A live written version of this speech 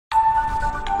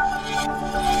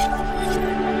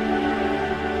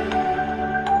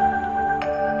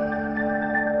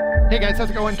Hey guys, how's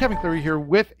it going? Kevin Cleary here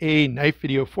with a knife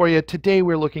video for you. Today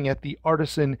we're looking at the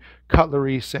Artisan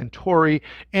Cutlery Centauri,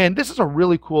 and this is a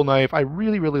really cool knife. I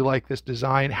really like this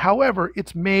design. However,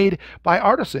 it's made by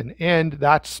Artisan, and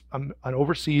that's an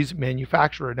overseas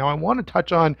manufacturer. Now I want to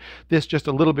touch on this just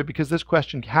a little bit because this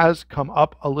question has come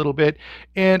up a little bit,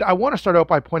 and I want to start out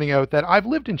by pointing out that I've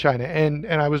lived in China and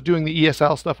I was doing the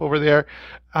ESL stuff over there,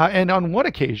 and on one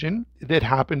occasion it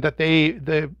happened that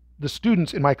the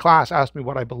students in my class asked me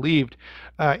what I believed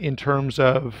in terms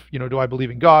of, do I believe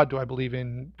in God? Do I believe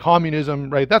in communism,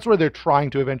 right? That's where they're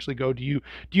trying to eventually go. Do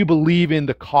you believe in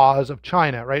the cause of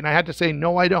China, right? And I had to say,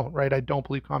 no, I don't, right? I don't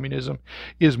believe communism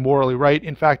is morally right.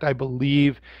 In fact, I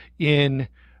believe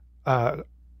that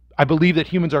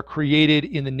humans are created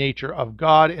in the nature of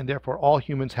God, and therefore all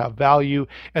humans have value.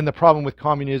 And the problem with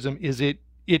communism is it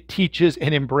teaches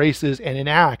and embraces and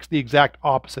enacts the exact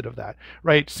opposite of that,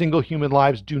 right? Single human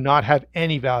lives do not have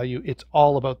any value. It's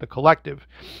all about the collective.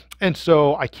 And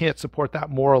so I can't support that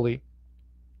morally.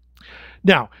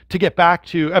 Now, to get back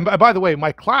to, and by the way,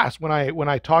 my class, when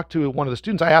I talked to one of the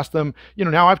students, I asked them,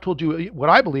 now I've told you what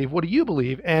I believe, what do you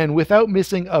believe? And without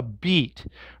missing a beat,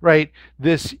 right,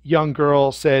 this young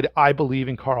girl said, I believe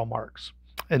in Karl Marx.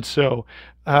 And so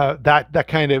that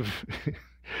kind of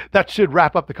that should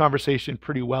wrap up the conversation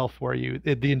pretty well for you.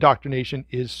 The indoctrination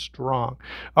is strong.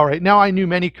 All right, now I knew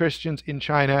many Christians in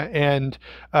China, and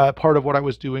part of what I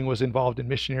was doing was involved in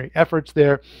missionary efforts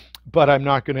there, but I'm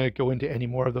not going to go into any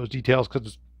more of those details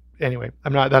because, anyway,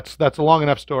 that's a long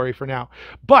enough story for now.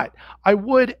 But I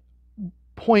would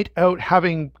point out,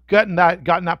 having gotten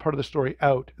that part of the story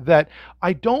out, that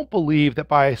I don't believe that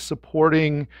by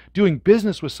doing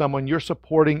business with someone, you're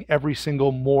supporting every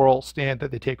single moral stand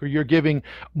that they take, or you're giving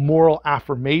moral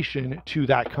affirmation to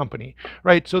that company,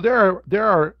 right? So there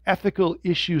are ethical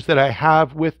issues that I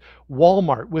have with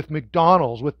Walmart, with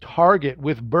McDonald's, with Target,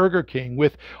 with Burger King,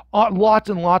 with lots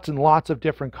and lots of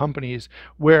different companies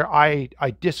where I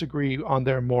disagree on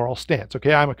their moral stance.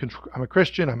 Okay, I'm a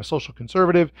Christian, I'm a social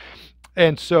conservative.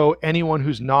 And so anyone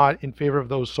who's not in favor of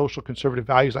those social conservative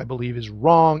values, I believe, is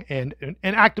wrong and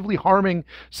actively harming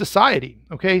society.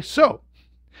 Okay, so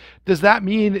does that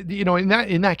mean,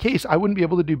 in that case, I wouldn't be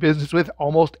able to do business with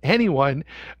almost anyone?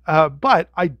 But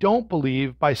I don't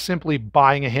believe by simply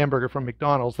buying a hamburger from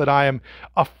McDonald's that I am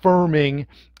affirming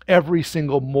every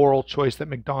single moral choice that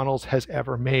McDonald's has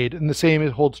ever made. And the same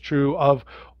holds true of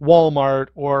Walmart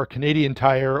or Canadian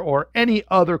Tire or any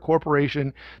other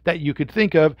corporation that you could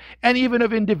think of, and even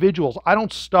of individuals. I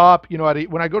don't stop,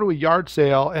 when I go to a yard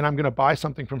sale and I'm going to buy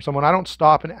something from someone, I don't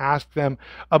stop and ask them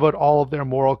about all of their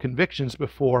moral convictions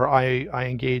before I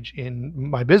engage in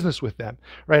my business with them,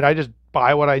 right? I just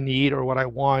buy what I need or what I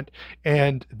want,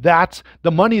 and that's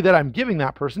the money that I'm giving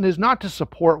that person is not to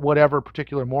support whatever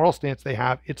particular moral stance they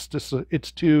have. It's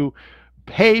to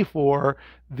pay for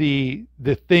the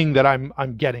thing that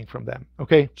I'm getting from them.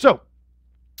 Okay, so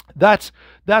that's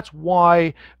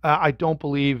why I don't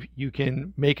believe you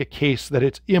can make a case that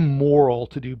it's immoral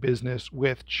to do business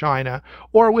with China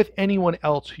or with anyone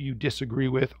else who you disagree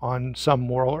with on some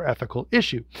moral or ethical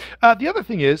issue. The other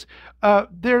thing is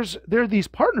there are these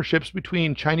partnerships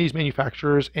between Chinese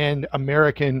manufacturers and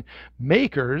American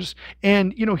makers,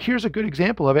 and here's a good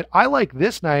example of it. I like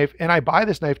this knife, and I buy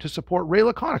this knife to support Ray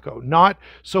Laconico, not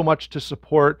so much to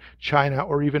support China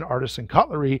or even Artisan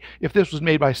Cutlery. If this was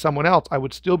made by someone else, I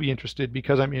would still be interested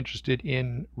because I'm interested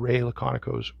in Ray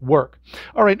Laconico's work.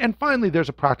 All right, and finally, there's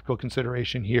a practical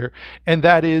consideration here, and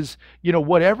that is,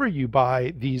 whatever you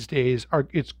buy these days,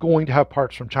 it's going to have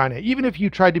parts from China. Even if you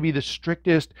tried to be the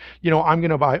strictest, I'm going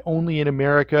to buy only in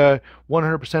America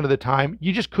 100% of the time,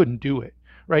 you just couldn't do it.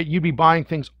 Right? You'd be buying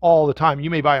things all the time. You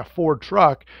may buy a Ford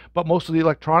truck, but most of the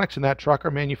electronics in that truck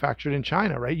are manufactured in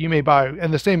China, right? You may buy,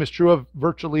 and the same is true of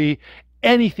virtually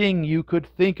anything you could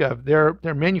think of. They're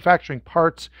manufacturing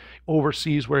parts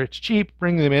overseas where it's cheap,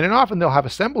 bringing them in, and often they'll have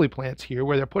assembly plants here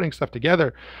where they're putting stuff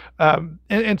together.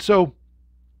 And so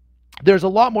there's a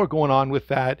lot more going on with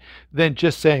that than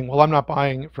just saying, well, I'm not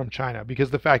buying from China,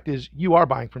 because the fact is you are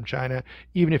buying from China,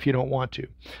 even if you don't want to.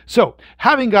 So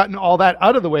having gotten all that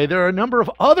out of the way, there are a number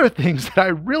of other things that I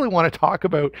really want to talk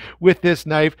about with this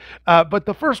knife. But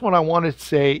the first one I want to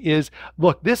say is,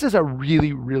 look, this is a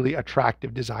really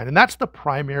attractive design, and that's the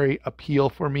primary appeal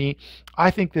for me. I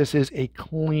think this is a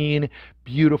clean,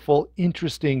 beautiful,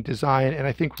 interesting design, and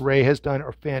I think Ray has done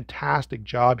a fantastic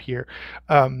job here.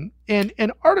 And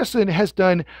Artisan has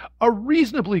done a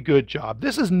reasonably good job.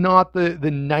 This is not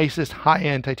the nicest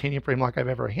high-end titanium frame lock I've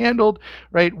ever handled,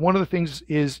 right? One of the things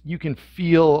is you can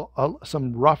feel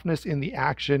some roughness in the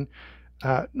action.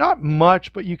 Not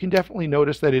much, but you can definitely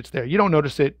notice that it's there. You don't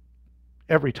notice it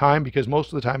every time, because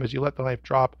most of the time as you let the knife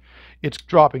drop, it's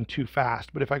dropping too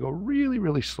fast. But if I go really,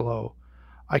 really slow,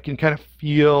 I can kind of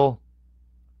feel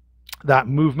that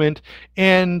movement.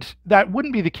 And that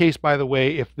wouldn't be the case, by the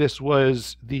way, if this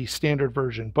was the standard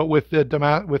version. But with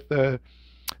the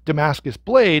Damascus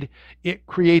blade, it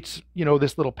creates,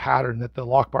 this little pattern that the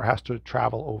lock bar has to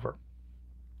travel over.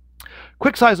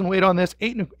 Quick size and weight on this: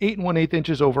 8 1/8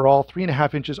 inches overall,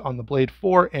 3.5 inches on the blade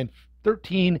 4, and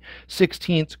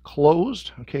 13/16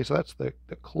 closed. Okay, so that's the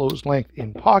closed length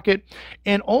in pocket,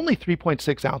 and only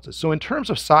 3.6 ounces. So in terms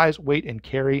of size, weight, and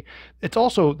carry,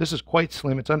 this is quite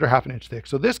slim. It's under 1/2 inch thick.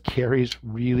 So this carries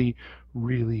really,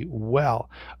 really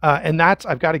well. And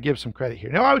I've got to give some credit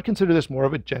here. Now, I would consider this more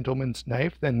of a gentleman's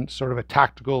knife than sort of a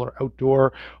tactical or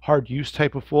outdoor hard use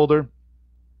type of folder.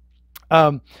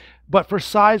 But for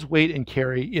size, weight, and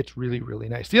carry, it's really, really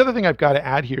nice. The other thing I've got to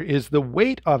add here is the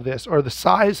weight of this, or the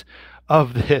size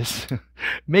of this,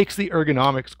 makes the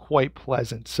ergonomics quite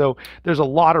pleasant. So there's a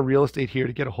lot of real estate here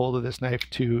to get a hold of this knife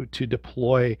to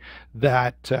deploy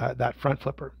that front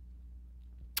flipper.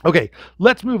 Okay,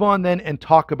 let's move on then and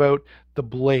talk about the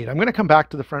blade. I'm going to come back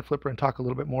to the front flipper and talk a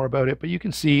little bit more about it, but you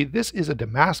can see this is a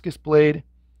Damascus blade.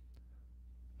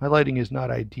 My lighting is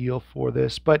not ideal for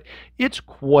this, but it's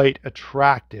quite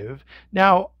attractive.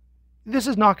 Now, this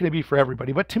is not going to be for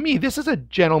everybody, but to me, this is a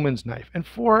gentleman's knife. And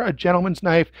for a gentleman's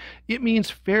knife, it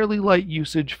means fairly light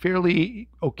usage, fairly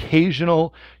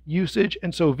occasional usage.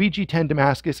 And so VG10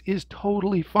 Damascus is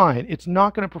totally fine. It's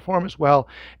not going to perform as well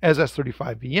as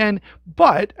S35VN,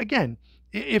 but again,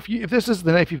 if this is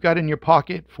the knife you've got in your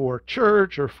pocket for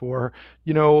church, or for,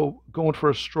 going for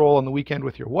a stroll on the weekend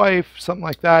with your wife, something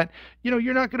like that,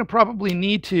 you're not going to probably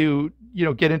need to,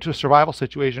 get into a survival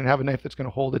situation and have a knife that's going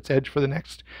to hold its edge for the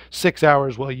next 6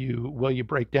 hours while you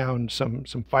break down some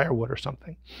firewood or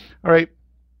something. All right.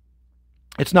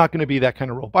 It's not going to be that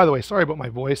kind of role. By the way, sorry about my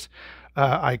voice.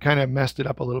 I kind of messed it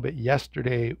up a little bit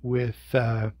yesterday with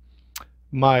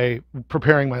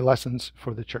preparing my lessons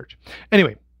for the church.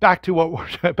 Anyway, back to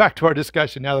our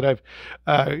discussion now that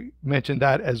I've mentioned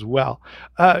that as well.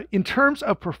 In terms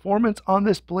of performance on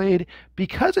this blade,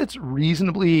 because it's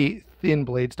reasonably thin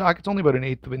blade stock, it's only about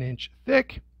 1/8 of an inch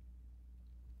thick,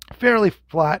 fairly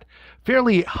flat,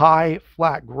 fairly high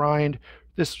flat grind,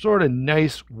 this sort of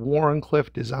nice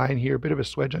Warrenclyffe design here, a bit of a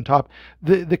swedge on top.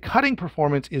 The cutting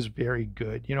performance is very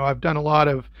good. I've done a lot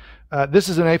of, this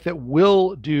is a knife that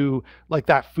will do like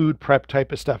that food prep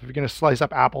type of stuff. If you're going to slice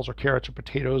up apples or carrots or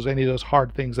potatoes, any of those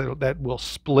hard things that will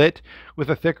split with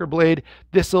a thicker blade,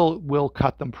 this will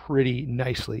cut them pretty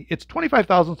nicely. It's 25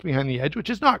 thousandths behind the edge, which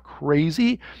is not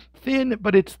crazy thin,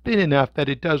 but it's thin enough that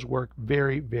it does work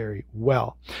very, very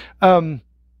well.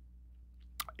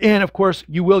 And of course,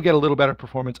 you will get a little better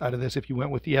performance out of this if you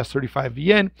went with the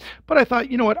S35VN. But I thought,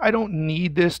 what, I don't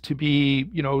need this to be,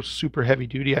 super heavy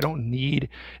duty. I don't need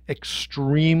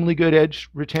extremely good edge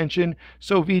retention.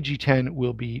 So VG10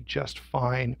 will be just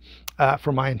fine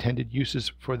for my intended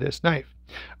uses for this knife.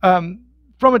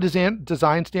 From a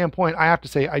design standpoint, I have to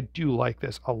say I do like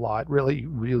this a lot. Really,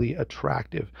 really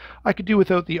attractive. I could do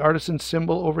without the Artisan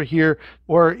symbol over here,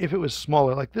 or if it was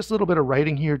smaller, like this little bit of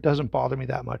writing here doesn't bother me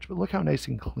that much, but look how nice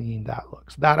and clean that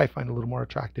looks. That I find a little more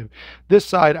attractive. This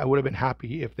side, I would have been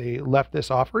happy if they left this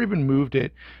off or even moved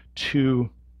it to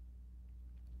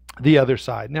the other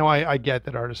side. Now, I get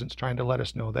that Artisan's trying to let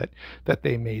us know that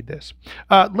they made this.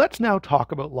 Let's now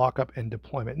talk about lockup and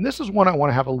deployment. And this is one I want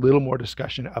to have a little more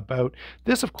discussion about.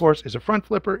 This, of course, is a front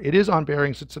flipper. It is on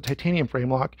bearings. It's a titanium frame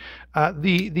lock.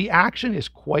 The action is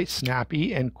quite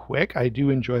snappy and quick. I do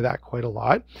enjoy that quite a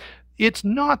lot. It's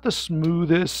not the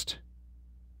smoothest,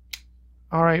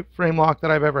 all right, frame lock that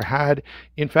I've ever had.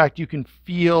 In fact,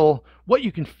 what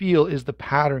you can feel is the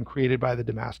pattern created by the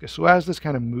Damascus. So as this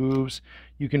kind of moves,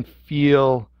 you can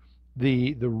feel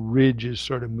the ridges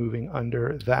sort of moving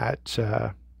under that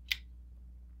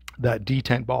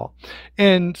detent ball.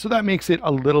 And so that makes it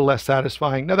a little less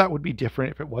satisfying. Now that would be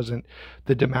different if it wasn't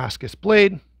the Damascus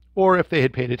blade, or if they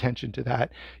had paid attention to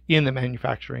that in the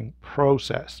manufacturing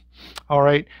process. All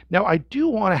right, now I do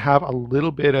want to have a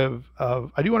little bit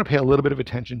I do want to pay a little bit of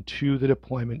attention to the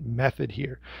deployment method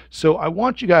here. So I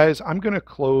want you guys, I'm going to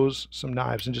close some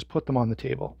knives and just put them on the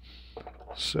table.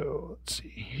 So let's see,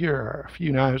 here are a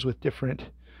few knives with different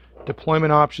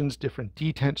deployment options, different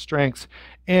detent strengths,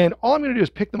 and all I'm going to do is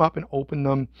pick them up and open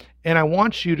them, and I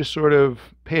want you to sort of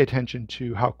pay attention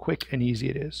to how quick and easy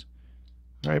it is.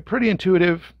 All right, pretty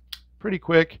intuitive, pretty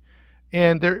quick.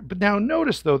 But now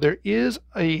notice though, there is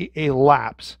a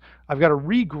lapse. I've got to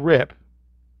re-grip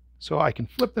so I can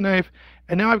flip the knife,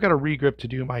 and now I've got to re-grip to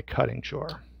do my cutting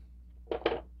chore.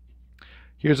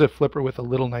 Here's a flipper with a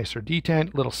little nicer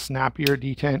detent, a little snappier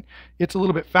detent. It's a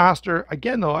little bit faster.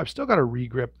 Again, though, I've still got to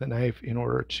regrip the knife in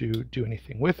order to do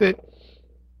anything with it.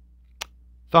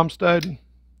 Thumb stud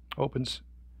opens.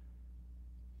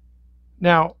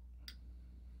 Now,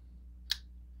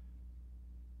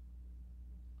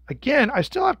 again, I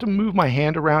still have to move my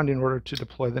hand around in order to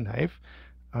deploy the knife.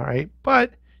 All right,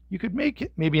 but you could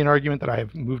make maybe an argument that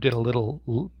I've moved it a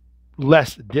little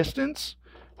less distance.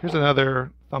 Here's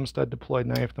another thumb stud deployed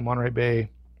knife, the Monterey Bay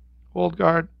Old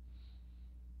Guard.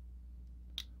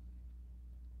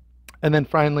 And then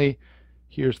finally,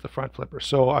 here's the front flipper.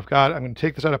 So I'm going to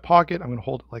take this out of pocket. I'm going to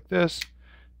hold it like this,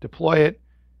 deploy it.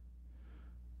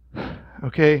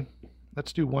 Okay,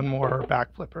 let's do one more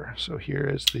back flipper. So here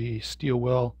is the steel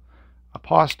will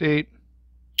apostate,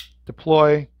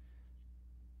 deploy,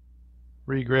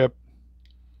 regrip,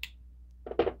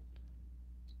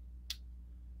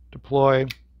 deploy,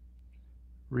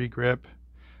 regrip.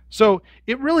 So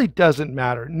it really doesn't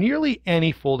matter. Nearly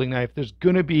any folding knife, there's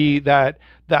going to be that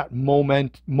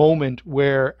moment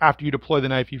where after you deploy the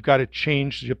knife, you've got to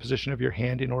change the position of your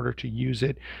hand in order to use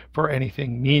it for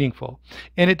anything meaningful.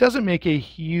 And it doesn't make a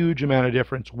huge amount of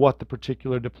difference what the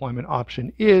particular deployment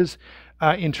option is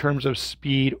in terms of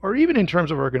speed or even in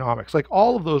terms of ergonomics. Like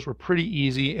all of those were pretty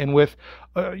easy, and with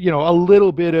a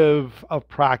little bit of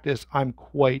practice, I'm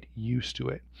quite used to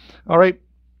it. All right.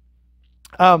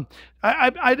 I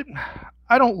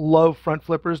don't love front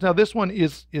flippers. Now this one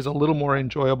is a little more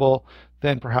enjoyable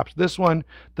than perhaps this one.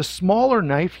 The smaller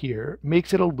knife here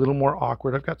makes it a little more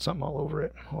awkward. I've got something all over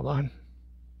it. Hold on.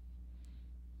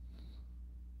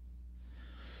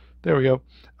 There we go.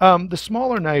 The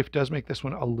smaller knife does make this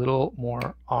one a little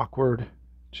more awkward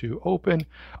to open.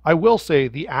 I will say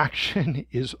the action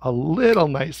is a little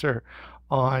nicer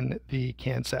on the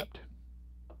Concept.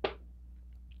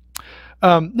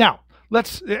 Now,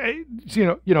 let's,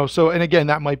 so, and again,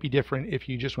 that might be different if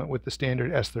you just went with the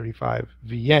standard S35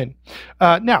 VN.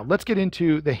 Now, let's get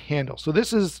into the handle. So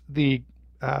this is the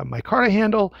micarta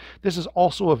handle. This is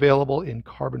also available in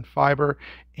carbon fiber,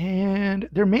 and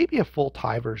there may be a full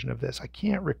tie version of this. I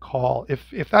can't recall.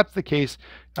 If that's the case,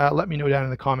 let me know down in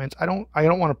the comments. I don't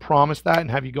want to promise that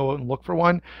and have you go out and look for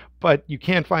one, but you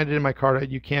can find it in micarta.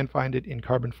 You can find it in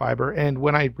carbon fiber. And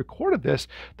when I recorded this,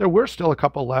 there were still a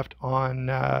couple left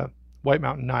on White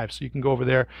Mountain knives. So you can go over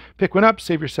there, pick one up,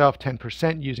 save yourself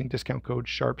 10% using discount code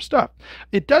SHARPSTUFF.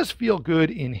 It does feel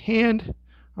good in hand.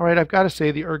 All right, I've got to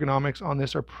say the ergonomics on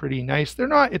this are pretty nice.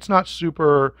 It's not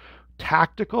super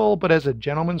tactical, but as a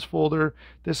gentleman's folder,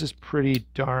 this is pretty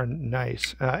darn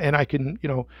nice. And I can,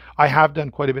 I have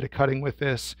done quite a bit of cutting with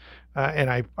this,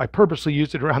 and I purposely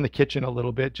used it around the kitchen a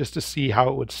little bit just to see how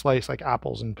it would slice like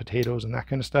apples and potatoes and that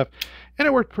kind of stuff. And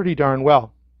it worked pretty darn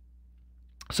well.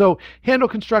 So handle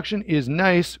construction is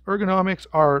nice. Ergonomics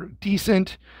are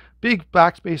decent. Big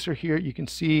backspacer here. You can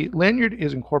see lanyard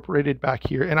is incorporated back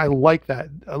here, and I like that.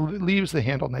 It leaves the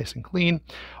handle nice and clean.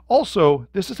 Also,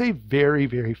 this is a very,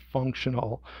 very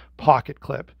functional pocket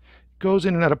clip. It goes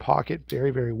in and out of pocket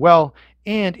very, very well,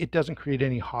 and it doesn't create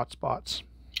any hot spots.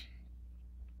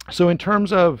 So in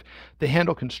terms of the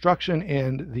handle construction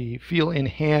and the feel in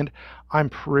hand, I'm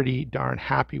pretty darn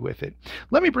happy with it.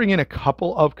 Let me bring in a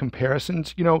couple of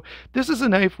comparisons. This is a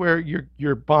knife where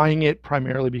you're buying it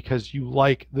primarily because you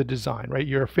like the design, right?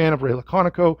 You're a fan of Ray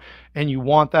Laconico and you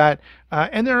want that.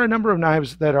 And there are a number of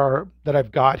knives that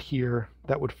I've got here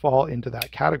that would fall into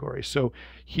that category. So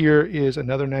here is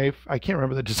another knife. I can't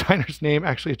remember the designer's name.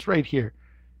 Actually, it's right here.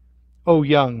 O.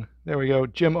 Young. There we go.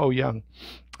 Jim O. Young.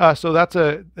 So that's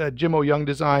a Jim O. Young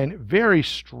design, very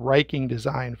striking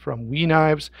design from WE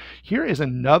Knives. Here is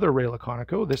another Ray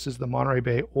Laconico. This is the Monterey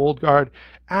Bay Old Guard.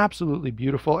 Absolutely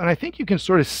beautiful. And I think you can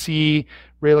sort of see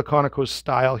Ray Laconico's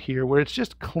style here, where it's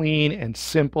just clean and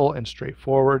simple and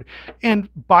straightforward. And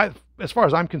as far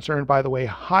as I'm concerned, by the way,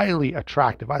 highly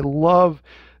attractive. I love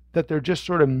that they're just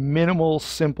sort of minimal,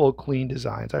 simple, clean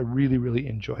designs. I really, really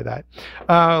enjoy that.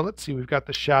 Let's see, we've got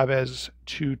the Chavez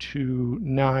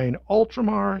 229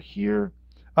 Ultramar here.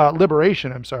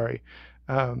 Liberation, I'm sorry,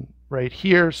 right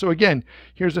here. So again,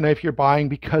 here's a knife you're buying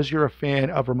because you're a fan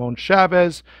of Ramon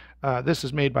Chavez. This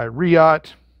is made by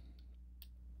Riot.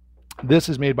 This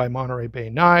is made by Monterey Bay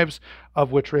Knives,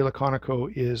 of which Ray Laconico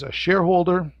is a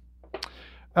shareholder.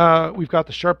 We've got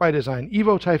the Sharp by Design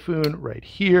Evo Typhoon right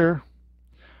here.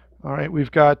 All right, we've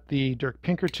got the Dirk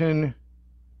Pinkerton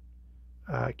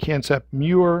Concept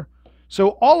Muir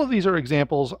So all of these are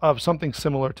examples of something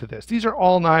similar to this. These are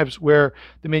all knives where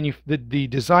the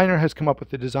designer has come up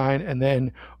with the design and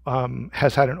then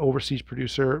has had an overseas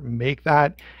producer make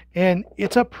that. And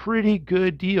it's a pretty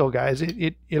good deal, guys.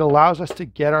 It allows us to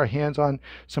get our hands on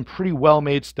some pretty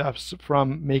well-made stuffs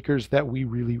from makers that we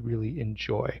really, really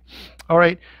enjoy. All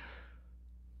right.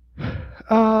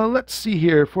 Let's see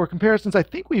here. For comparisons, I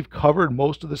think we've covered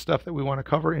most of the stuff that we want to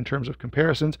cover in terms of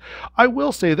comparisons. I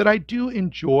will say that I do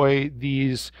enjoy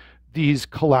these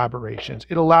collaborations.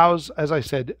 It allows, as I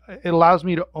said, it allows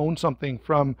me to own something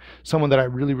from someone that I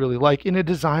really, really like in a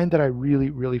design that I really,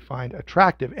 really find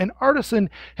attractive. And Artisan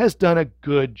has done a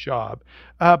good job.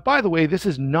 By the way, this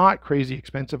is not crazy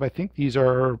expensive. I think these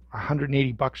are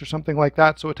 180 bucks or something like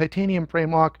that. So a titanium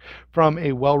frame lock from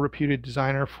a well-reputed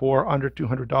designer for under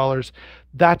 $200,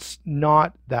 that's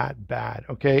not that bad,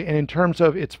 okay? And in terms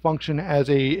of its function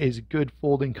as a good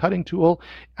folding cutting tool,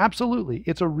 absolutely,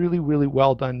 it's a really, really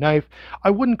well done knife. I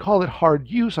wouldn't call it hard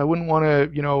use. I wouldn't want to,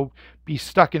 you know, be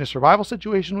stuck in a survival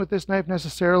situation with this knife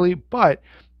necessarily, but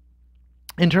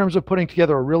in terms of putting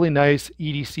together a really nice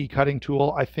EDC cutting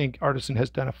tool, I think Artisan has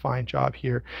done a fine job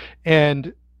here.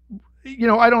 And you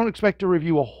know, I don't expect to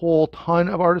review a whole ton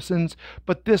of Artisans,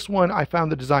 but this one, I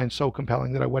found the design so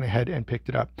compelling that I went ahead and picked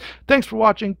it up. Thanks for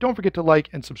watching. Don't forget to like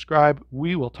and subscribe.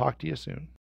 We will talk to you soon.